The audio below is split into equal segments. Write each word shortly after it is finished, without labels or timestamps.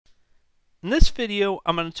In this video,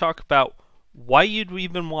 I'm going to talk about why you'd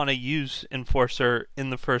even want to use Enforcer in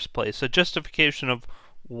the first place, a justification of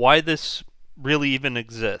why this really even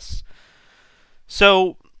exists.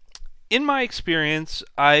 So, in my experience,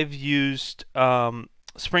 I've used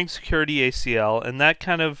Spring Security ACL, and that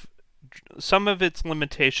some of its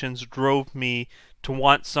limitations drove me to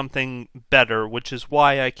want something better, which is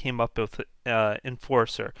why I came up with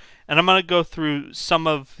Enforcer. And I'm going to go through some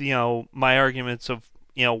of my arguments of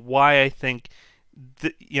why I think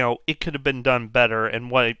it could have been done better,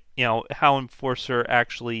 and what how Enforcer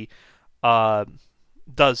actually uh,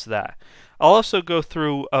 does that. I'll also go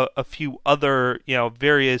through a few other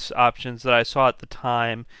various options that I saw at the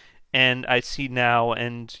time and I see now,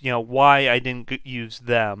 and why I didn't use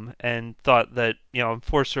them, and thought that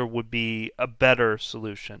Enforcer would be a better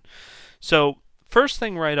solution. So first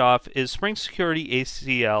thing right off is Spring Security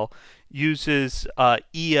ACL uses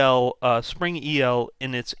Spring EL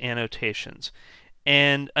in its annotations.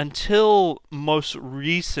 And until most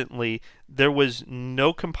recently, there was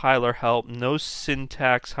no compiler help, no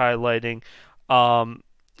syntax highlighting, and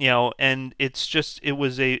it's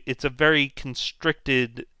a very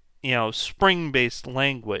constricted, Spring-based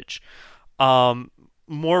language.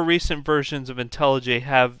 More recent versions of IntelliJ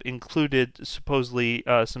have included supposedly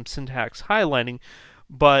some syntax highlighting,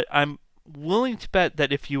 but I'm willing to bet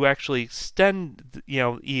that if you actually extend,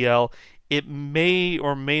 EL, it may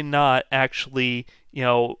or may not actually,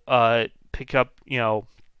 pick up,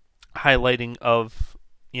 highlighting of,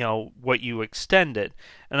 what you extended.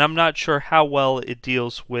 And I'm not sure how well it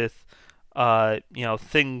deals with,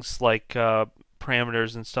 things like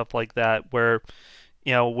parameters and stuff like that, where,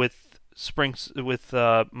 with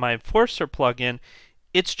my Enforcer plugin,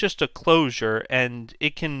 it's just a closure and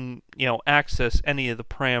it can access any of the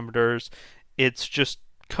parameters. It's just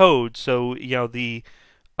code, so the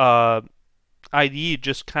IDE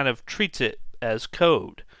just kind of treats it as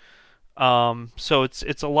code. So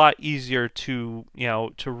it's a lot easier to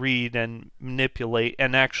to read and manipulate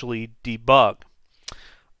and actually debug.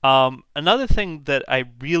 Another thing that I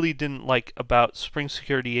really didn't like about Spring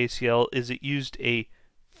Security ACL is it used a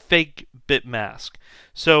fake bit mask.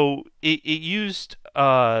 So it used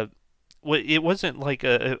it wasn't like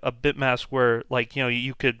a bit mask where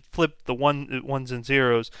you could flip the ones and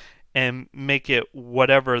zeros and make it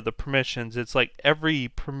whatever the permissions. It's like every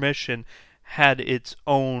permission had its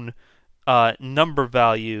own number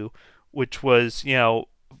value, which was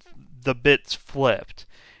the bits flipped.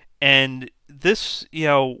 And this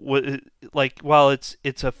while it's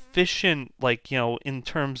efficient, in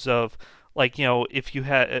terms of if you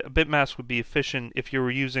had a bitmask would be efficient if you were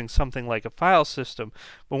using something like a file system,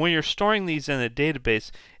 but when you're storing these in a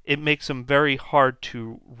database, it makes them very hard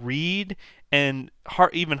to read and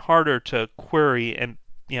even harder to query and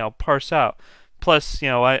parse out. Plus,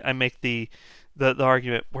 I make the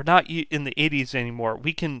argument, we're not in the 80s anymore.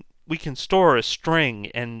 We can store a string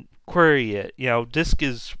and query it. Disk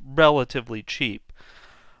is relatively cheap.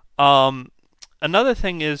 Another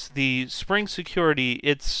thing is the Spring Security.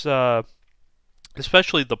 It's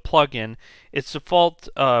especially the plugin, its default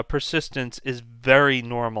persistence is very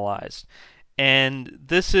normalized. And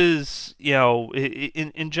this is,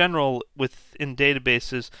 in general, within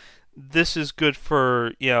databases, this is good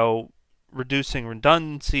for, reducing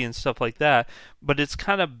redundancy and stuff like that, but it's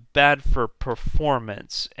kind of bad for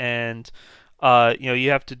performance. And, you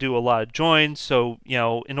have to do a lot of joins, so,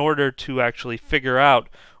 in order to actually figure out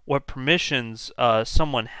what permissions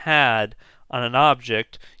someone had on an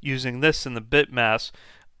object using this in the bitmask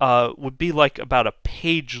would be like about a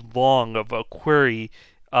page long of a query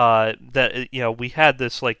that we had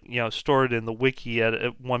this stored in the wiki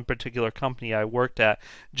at one particular company I worked at,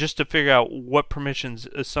 just to figure out what permissions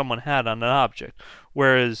someone had on an object.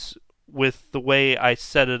 Whereas with the way I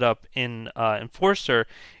set it up in Enforcer,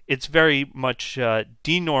 it's very much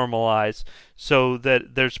denormalized, so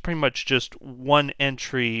that there's pretty much just one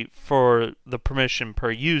entry for the permission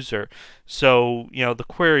per user. So the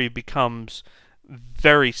query becomes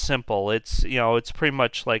very simple. It's pretty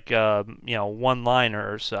much like one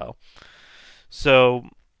liner or so. So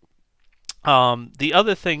the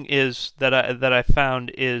other thing is that I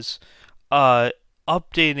found is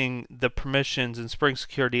updating the permissions in Spring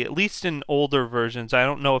Security, at least in older versions. I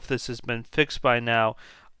don't know if this has been fixed by now.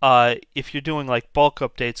 If you're doing like bulk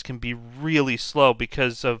updates, can be really slow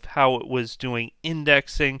because of how it was doing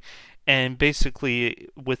indexing, and basically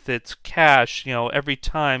with its cache, every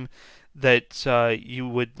time that you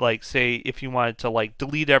would say if you wanted to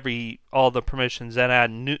delete all the permissions and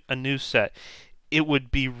add a new set, it would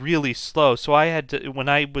be really slow. So I had to, when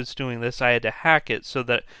I was doing this, I had to hack it so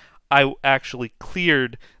that I actually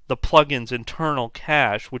cleared the plugin's internal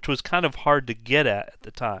cache, which was kind of hard to get at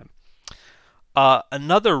the time.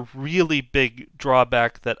 Another really big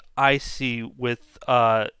drawback that I see with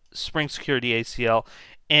Spring Security ACL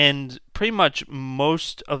and pretty much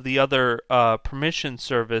most of the other permission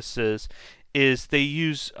services is they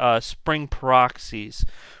use Spring proxies,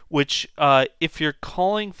 which if you're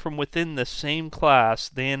calling from within the same class,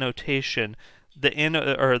 the annotation,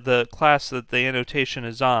 the class that the annotation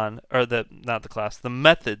is on, or the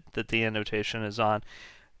method that the annotation is on,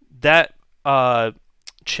 that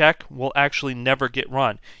check will actually never get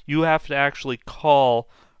run. You have to actually call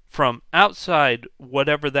from outside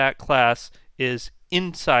whatever that class is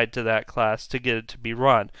inside to that class to get it to be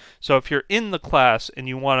run. So if you're in the class and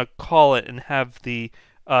you want to call it and have the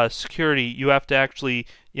security, you have to actually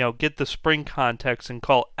get the Spring context and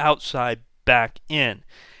call outside back in.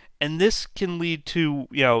 And this can lead to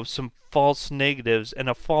some false negatives and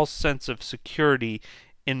a false sense of security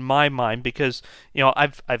in my mind, because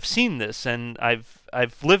I've seen this and I've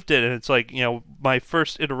lived it, and it's like my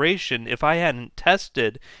first iteration, if I hadn't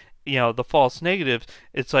tested the false negatives,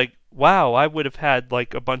 it's like, wow, I would have had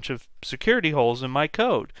like a bunch of security holes in my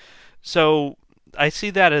code. So I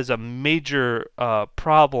see that as a major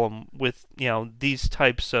problem with these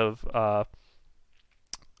types of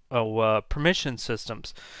permission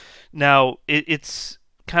systems. Now it's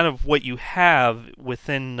kind of what you have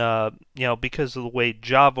within because of the way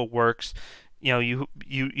Java works. You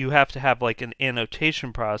have to have like an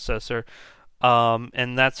annotation processor,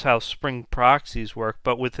 and that's how Spring proxies work.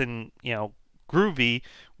 But within Groovy,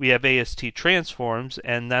 we have AST transforms,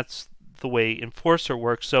 and that's the way Enforcer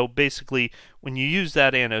works. So basically, when you use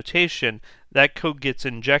that annotation, that code gets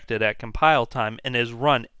injected at compile time and is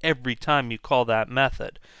run every time you call that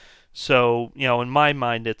method. So in my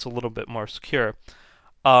mind, it's a little bit more secure.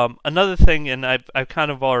 Another thing, and I've kind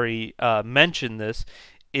of already mentioned this,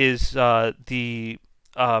 is the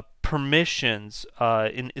permissions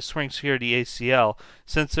in Spring Security ACL.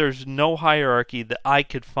 Since there's no hierarchy that I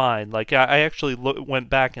could find, like I actually went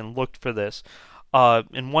back and looked for this.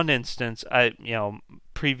 In one instance,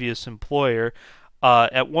 previous employer,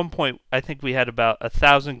 at one point I think we had about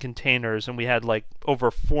 1,000 containers, and we had like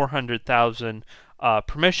over 400,000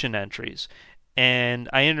 permission entries. And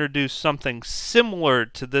I introduced something similar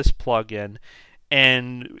to this plugin,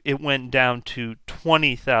 and it went down to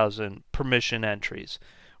 20,000 permission entries,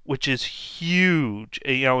 which is huge,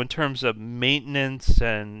 in terms of maintenance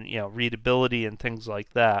and readability and things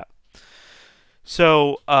like that.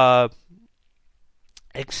 So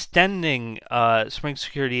extending Spring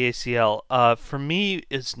Security ACL for me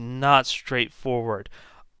is not straightforward.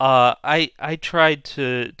 I tried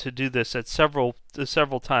to do this at several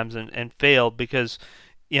times and failed, because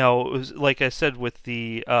it was like I said, with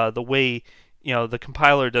the way the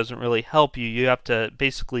compiler doesn't really help you. You have to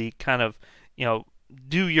basically kind of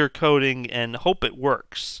do your coding and hope it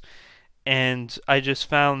works. And I just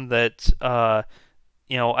found that I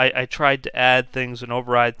tried to add things and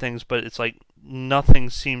override things, but it's like nothing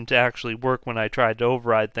seemed to actually work when I tried to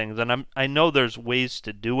override things. And I know there's ways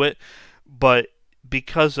to do it, but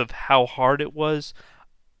because of how hard it was,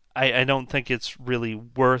 I don't think it's really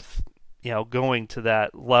worth going to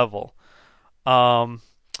that level.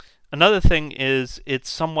 Another thing is it's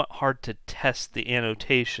somewhat hard to test the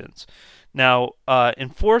annotations. Now,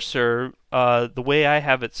 Enforcer, the way I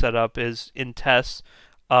have it set up is in tests,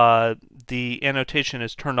 the annotation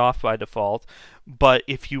is turned off by default, but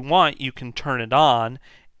if you want, you can turn it on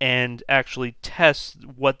and actually test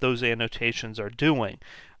what those annotations are doing.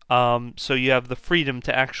 So you have the freedom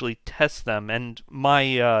to actually test them, and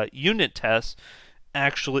my unit tests,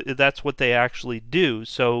 actually, that's what they actually do.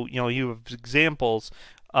 So you have examples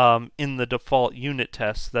in the default unit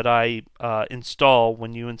tests that I install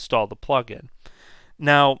when you install the plugin.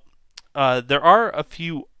 Now, there are a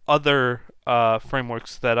few other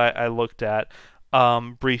frameworks that I looked at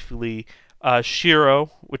briefly.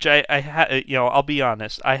 Shiro, which I'll be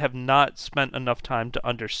honest, I have not spent enough time to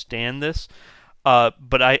understand this.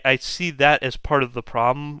 But I see that as part of the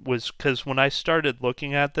problem, was because when I started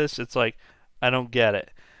looking at this, it's like, I don't get it.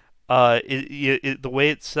 The way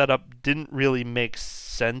it's set up didn't really make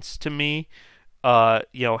sense to me.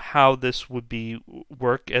 How this would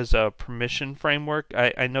work as a permission framework.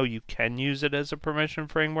 I know you can use it as a permission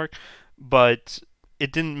framework, but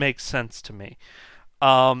it didn't make sense to me.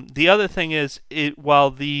 The other thing is, while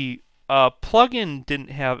the plugin didn't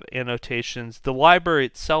have annotations, the library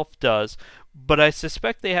itself does, but I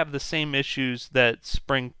suspect they have the same issues that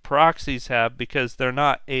Spring proxies have, because they're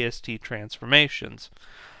not AST transformations.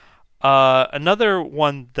 Another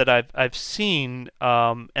one that I've seen,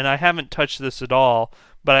 and I haven't touched this at all,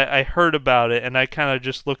 but I heard about it and I kind of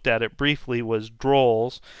just looked at it briefly, was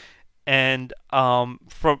Drolls. And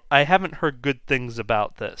from I haven't heard good things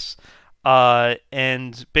about this.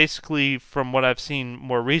 And basically, from what I've seen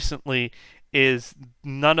more recently, is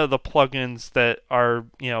none of the plugins that are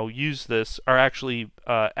use this are actually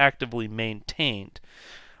actively maintained.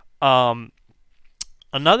 Um,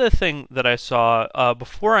 Another thing that I saw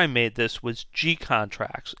before I made this was G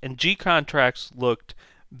contracts, and G contracts looked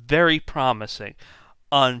very promising.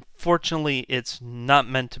 Unfortunately, it's not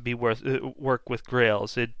meant to be work with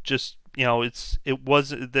Grails. It just it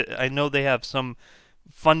was. I know they have some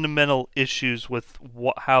fundamental issues with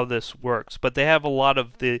how this works, but they have a lot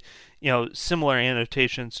of the similar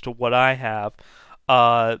annotations to what I have.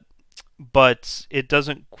 Uh, but it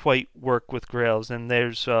doesn't quite work with Grails, and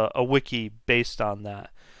there's a wiki based on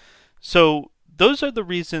that. So those are the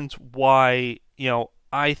reasons why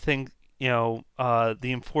I think the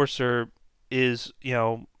Enforcer is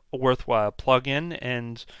a worthwhile plugin,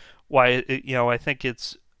 and why I think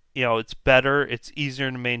it's better, it's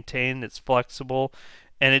easier to maintain, it's flexible,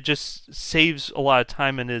 and it just saves a lot of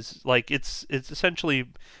time and is like it's essentially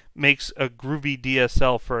makes a groovy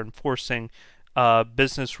DSL for enforcing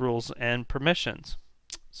business rules and permissions.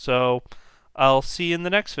 So I'll see you in the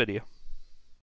next video.